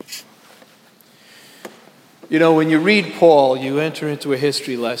You know, when you read Paul, you enter into a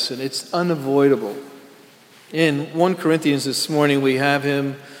history lesson. It's unavoidable. In 1 Corinthians this morning, we have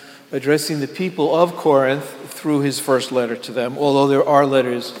him addressing the people of Corinth through his first letter to them. Although there are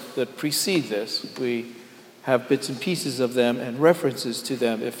letters that precede this, we have bits and pieces of them and references to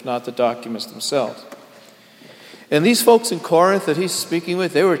them, if not the documents themselves. And these folks in Corinth that he's speaking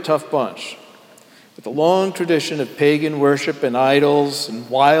with, they were a tough bunch. With a long tradition of pagan worship and idols and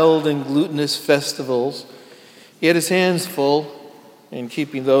wild and glutinous festivals, he had his hands full in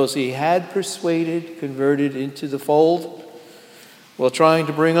keeping those he had persuaded converted into the fold, while trying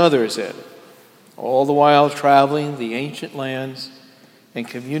to bring others in, all the while traveling the ancient lands and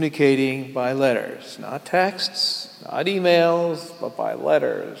communicating by letters, not texts, not emails, but by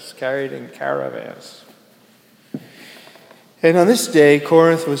letters carried in caravans. And on this day,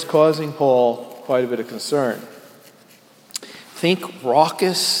 Corinth was causing Paul quite a bit of concern. Think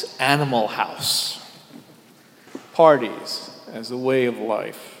raucous animal house, parties as a way of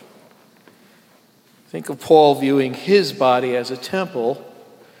life. Think of Paul viewing his body as a temple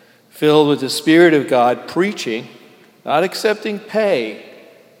filled with the Spirit of God, preaching, not accepting pay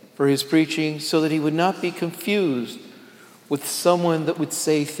for his preaching, so that he would not be confused with someone that would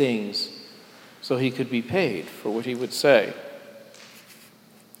say things so he could be paid for what he would say.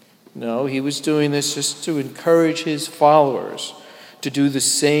 No, he was doing this just to encourage his followers to do the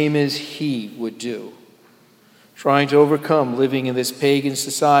same as he would do, trying to overcome living in this pagan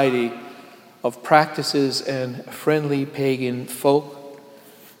society of practices and friendly pagan folk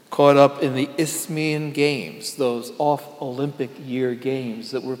caught up in the Isthmian Games, those off-Olympic year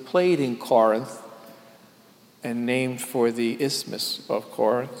games that were played in Corinth and named for the Isthmus of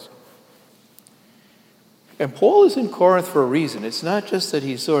Corinth. And Paul is in Corinth for a reason. It's not just that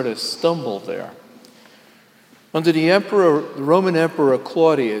he sort of stumbled there. Under the Roman Emperor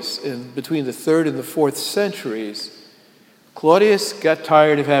Claudius, between the 3rd and the 4th centuries, Claudius got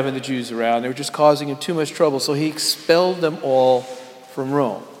tired of having the Jews around. They were just causing him too much trouble, so he expelled them all from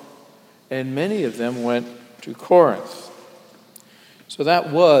Rome. And many of them went to Corinth. So that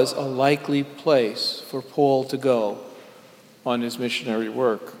was a likely place for Paul to go on his missionary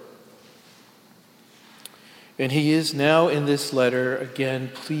work. And he is now in this letter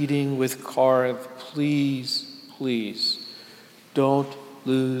again pleading with Corinth, please, please, don't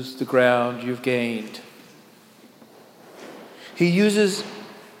lose the ground you've gained. He uses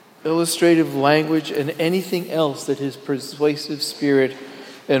illustrative language and anything else that his persuasive spirit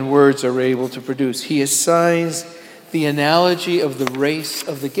and words are able to produce. He assigns the analogy of the race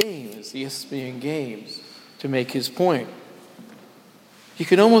of the games, the Isthmian Games, to make his point. You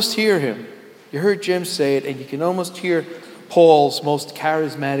can almost hear him. You heard Jim say it, and you can almost hear Paul's most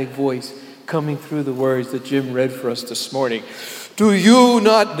charismatic voice coming through the words that Jim read for us this morning. Do you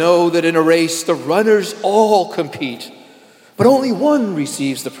not know that in a race the runners all compete, but only one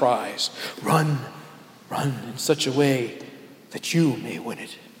receives the prize? Run in such a way that you may win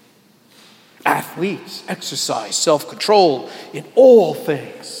it. Athletes exercise self-control in all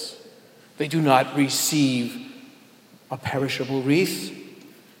things. They do not receive a perishable wreath,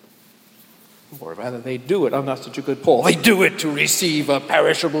 or rather they do it. I'm not such a good Paul. They do it to receive a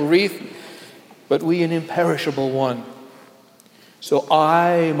perishable wreath, but we an imperishable one. So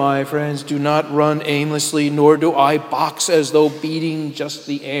I, my friends, do not run aimlessly, nor do I box as though beating just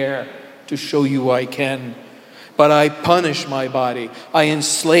the air to show you I can. But I punish my body, I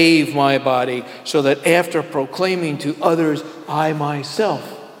enslave my body, so that after proclaiming to others, I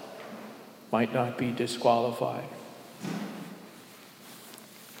myself might not be disqualified.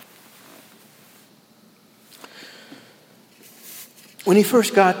 When he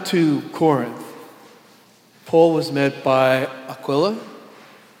first got to Corinth, Paul was met by Aquila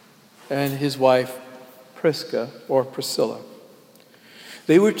and his wife Prisca, or Priscilla.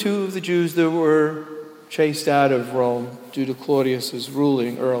 They were two of the Jews that were chased out of Rome due to Claudius's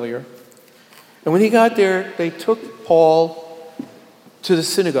ruling earlier. And when he got there, they took Paul to the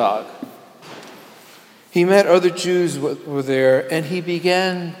synagogue. He met other Jews who were there, and he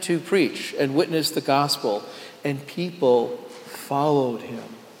began to preach and witness the gospel, and people followed him.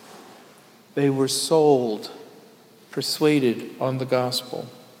 They were sold, persuaded on the gospel.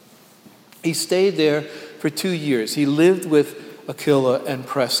 He stayed there for 2 years. He lived with Aquila and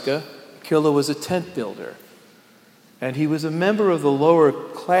Prisca. Aquila was a tent builder, and he was a member of the lower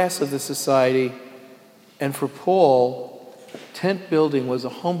class of the society. And for Paul, tent building was a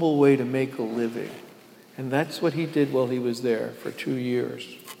humble way to make a living. And that's what he did while he was there for 2 years.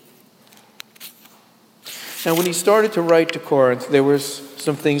 Now, when he started to write to Corinth, there was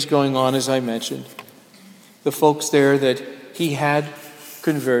some things going on, as I mentioned. The folks there that he had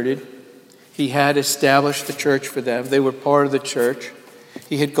converted, He had established the church for them. They were part of the church.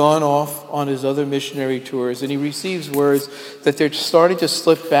 He had gone off on his other missionary tours, and he receives words that they're starting to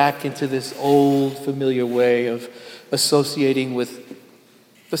slip back into this old, familiar way of associating with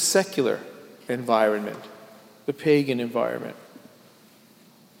the secular environment, the pagan environment.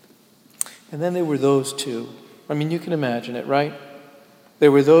 And then there were those two. I mean, you can imagine it, right?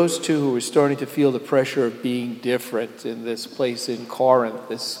 There were those two who were starting to feel the pressure of being different in this place in Corinth,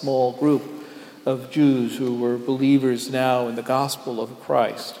 this small group of Jews who were believers now in the gospel of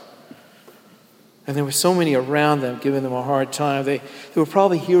Christ. And there were so many around them giving them a hard time. They were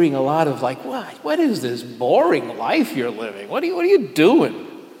probably hearing a lot of like, what is this boring life you're living? What are you doing?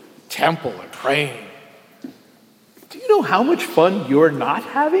 Temple and praying. Do you know how much fun you're not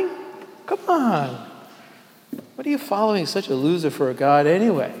having? Come on. What are you following such a loser for a God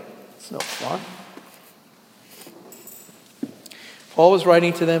anyway? It's no fun. Paul was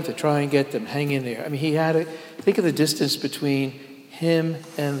writing to them to try and get them hang in there. I mean, he had to think of the distance between him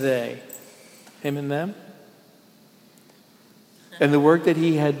and they, him and them, and the work that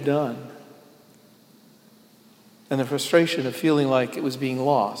he had done, and the frustration of feeling like it was being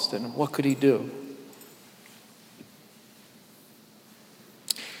lost, and what could he do?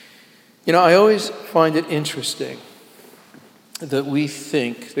 You know, I always find it interesting that we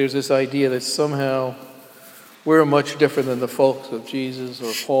think there's this idea that somehow we're much different than the folks of Jesus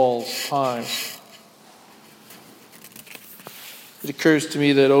or Paul's times. It occurs to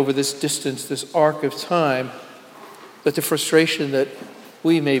me that over this distance, this arc of time, that the frustration that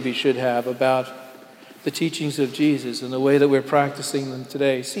we maybe should have about the teachings of Jesus and the way that we're practicing them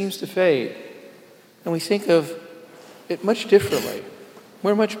today seems to fade. And we think of it much differently.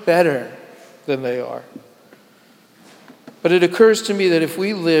 We're much better than they are. But it occurs to me that if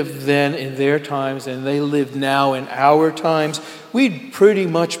we lived then in their times and they live now in our times, we'd pretty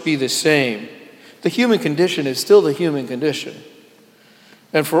much be the same. The human condition is still the human condition.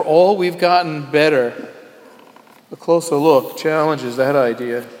 And for all we've gotten better, a closer look challenges that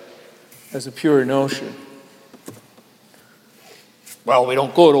idea as a pure notion. Well, we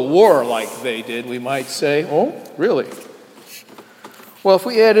don't go to war like they did, we might say. Oh, really? Well, if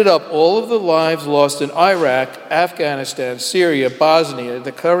we added up all of the lives lost in Iraq, Afghanistan, Syria, Bosnia,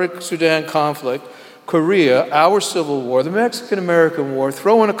 the current Sudan conflict, Korea, our Civil War, the Mexican-American War,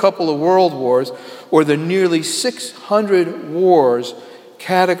 throw in a couple of world wars, or the nearly 600 wars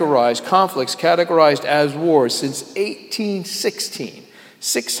conflicts categorized as wars since 1816.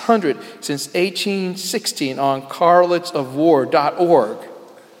 600 since 1816 on correlatesofwar.org.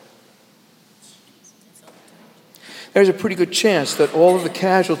 There's a pretty good chance that all of the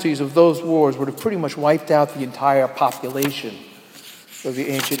casualties of those wars would have pretty much wiped out the entire population of the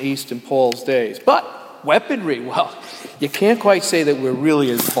ancient East in Paul's days. But weaponry, well, you can't quite say that we're really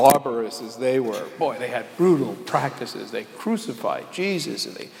as barbarous as they were. Boy, they had brutal practices. They crucified Jesus,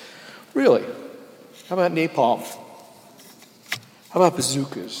 and really, how about napalm? How about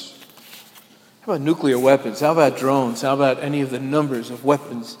bazookas? How about nuclear weapons? How about drones? How about any of the numbers of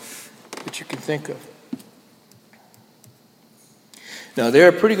weapons that you can think of? Now, there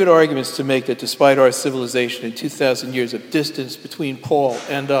are pretty good arguments to make that despite our civilization and 2,000 years of distance between Paul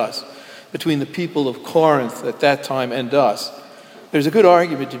and us, between the people of Corinth at that time and us, there's a good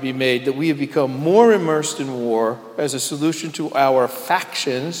argument to be made that we have become more immersed in war as a solution to our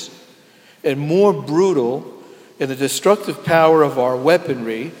factions and more brutal in the destructive power of our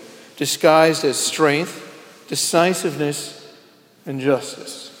weaponry, disguised as strength, decisiveness, and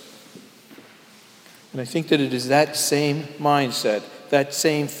justice. And I think that it is that same mindset, that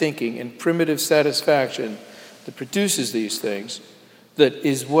same thinking and primitive satisfaction that produces these things that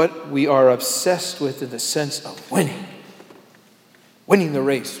is what we are obsessed with in the sense of winning the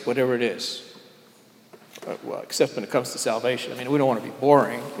race, whatever it is. Well, except when it comes to salvation. I mean, we don't want to be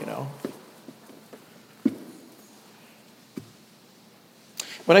boring, you know.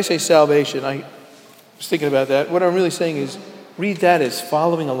 When I say salvation, I was thinking about that. What I'm really saying is read that as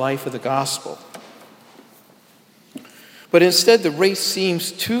following a life of the gospel. But instead, the race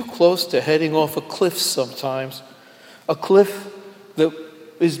seems too close to heading off a cliff sometimes, a cliff that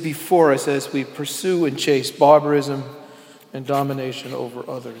is before us as we pursue and chase barbarism and domination over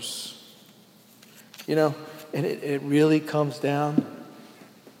others. You know, and it really comes down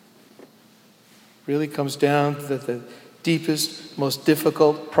that the deepest, most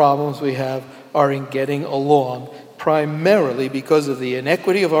difficult problems we have are in getting along, primarily because of the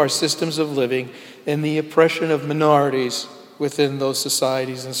inequity of our systems of living and the oppression of minorities within those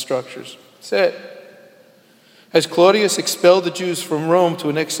societies and structures. That's it. As Claudius expelled the Jews from Rome to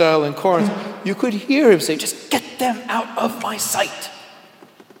an exile in Corinth, you could hear him say, just get them out of my sight.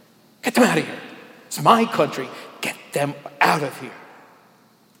 Get them out of here. It's my country. Get them out of here.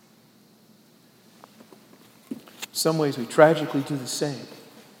 In some ways, we tragically do the same.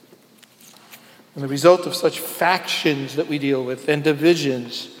 And the result of such factions that we deal with and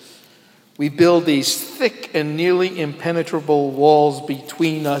divisions, we build these thick and nearly impenetrable walls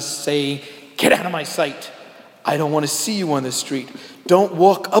between us, saying, get out of my sight. I don't want to see you on the street. Don't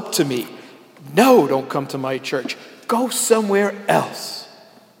walk up to me. No, don't come to my church. Go somewhere else.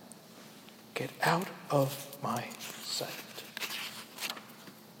 Get out of my sight.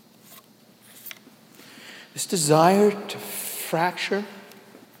 This desire to fracture,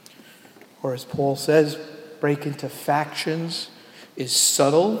 or as Paul says, break into factions, is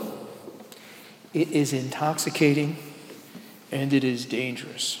subtle, it is intoxicating, and it is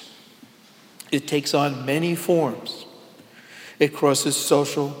dangerous. It takes on many forms. It crosses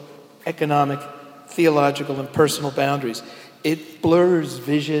social, economic, theological, and personal boundaries. It blurs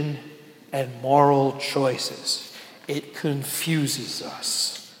vision and moral choices. It confuses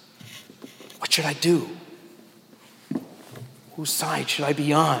us. What should I do? Whose side should I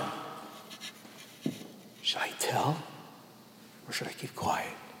be on? Should I tell, or should I keep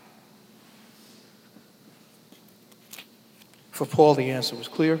quiet? For Paul, the answer was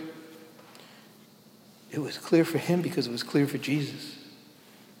clear. It was clear for him because it was clear for Jesus.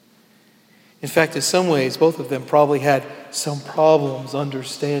 In fact, in some ways, both of them probably had some problems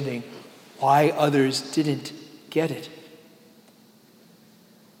understanding why others didn't get it.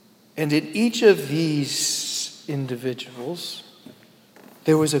 And in each of these individuals,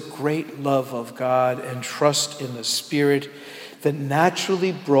 there was a great love of God and trust in the Spirit that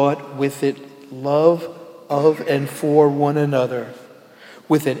naturally brought with it love of and for one another,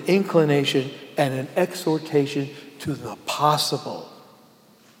 with an inclination and an exhortation to the possible.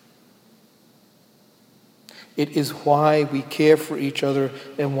 It is why we care for each other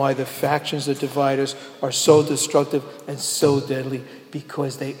and why the factions that divide us are so destructive and so deadly,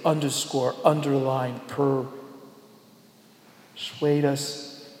 because they underscore, underline, persuade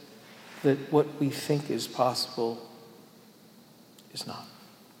us that what we think is possible is not.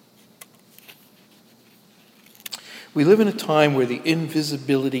 We live in a time where the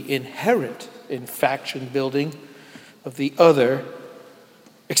invisibility inherent in faction building of the other,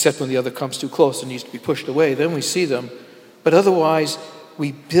 except when the other comes too close and needs to be pushed away, then we see them. But otherwise,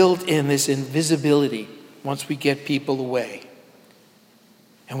 we build in this invisibility once we get people away.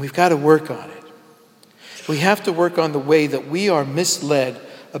 And we've got to work on it. We have to work on the way that we are misled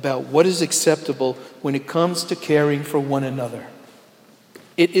about what is acceptable when it comes to caring for one another.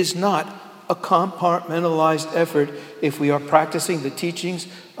 It is not a compartmentalized effort if we are practicing the teachings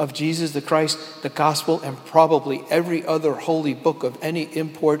of Jesus the Christ, the gospel, and probably every other holy book of any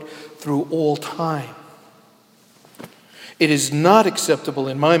import through all time. It is not acceptable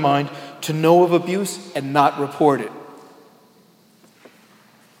in my mind to know of abuse and not report it.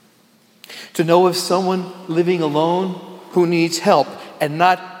 To know of someone living alone who needs help and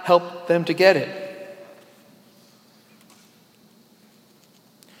not help them to get it.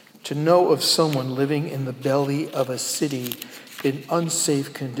 To know of someone living in the belly of a city in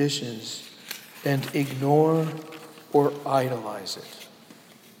unsafe conditions and ignore or idolize it.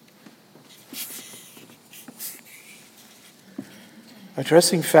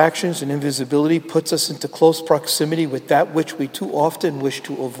 Addressing factions and invisibility puts us into close proximity with that which we too often wish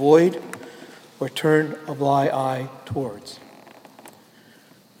to avoid or turn a blind eye towards.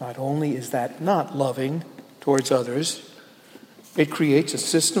 Not only is that not loving towards others, it creates a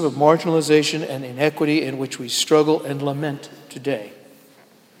system of marginalization and inequity in which we struggle and lament today.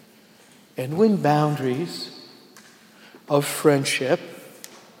 And when boundaries of friendship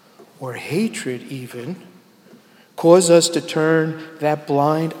or hatred even cause us to turn that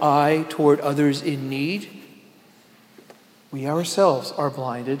blind eye toward others in need, we ourselves are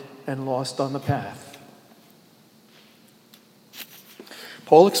blinded and lost on the path.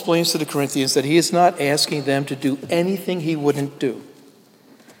 Paul explains to the Corinthians that he is not asking them to do anything he wouldn't do.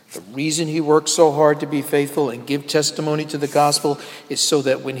 The reason he works so hard to be faithful and give testimony to the gospel is so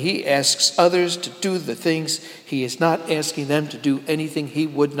that when he asks others to do the things, he is not asking them to do anything he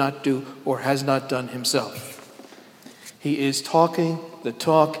would not do or has not done himself. He is talking the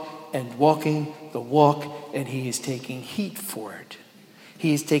talk and walking the walk, and he is taking heat for it.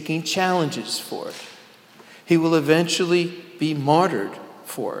 He is taking challenges for it. He will eventually be martyred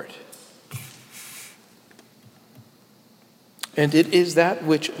for it. And it is that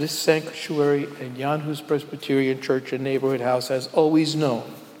which this sanctuary and Jan Hus Presbyterian Church and Neighborhood House has always known.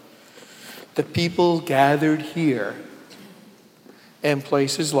 The people gathered here and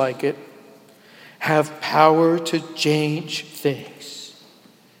places like it have power to change things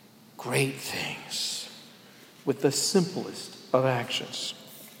great things with the simplest of actions.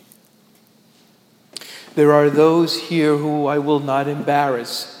 There are those here who I will not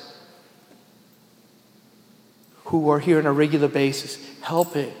embarrass, who are here on a regular basis,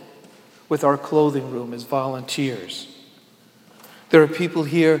 helping with our clothing room as volunteers. There are people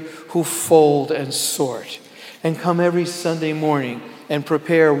here who fold and sort and come every Sunday morning and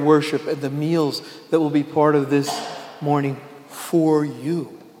prepare worship and the meals that will be part of this morning for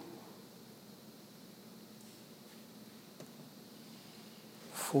you.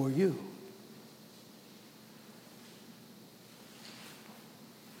 For you.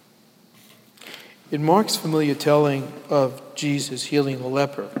 In Mark's familiar telling of Jesus healing the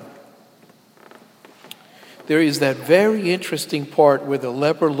leper, there is that very interesting part where the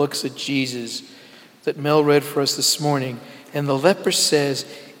leper looks at Jesus that Mel read for us this morning, and the leper says,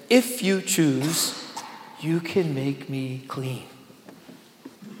 "If you choose, you can make me clean."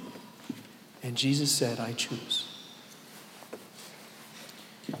 And Jesus said, "I choose."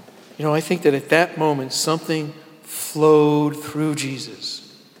 You know, I think that at that moment, something flowed through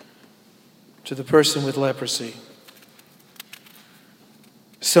Jesus to the person with leprosy.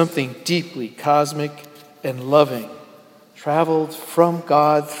 Something deeply cosmic and loving traveled from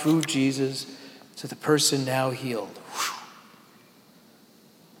God through Jesus to the person now healed. Whew.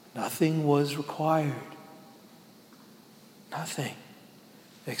 Nothing was required. Nothing.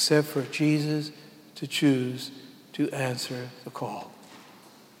 Except for Jesus to choose to answer the call.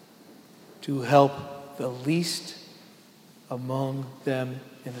 To help the least among them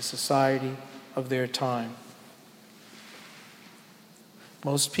in the society of their time.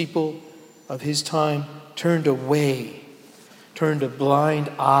 Most people of his time turned away, turned a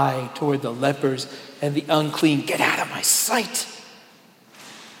blind eye toward the lepers and the unclean. Get out of my sight!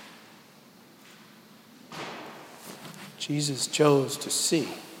 Jesus chose to see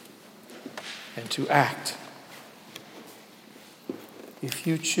and to act. "If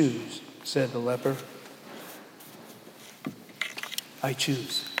you choose," said the leper. "I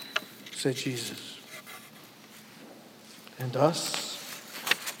choose," said Jesus. And us?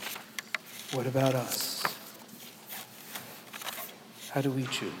 What about us? How do we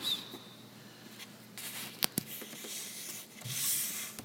choose?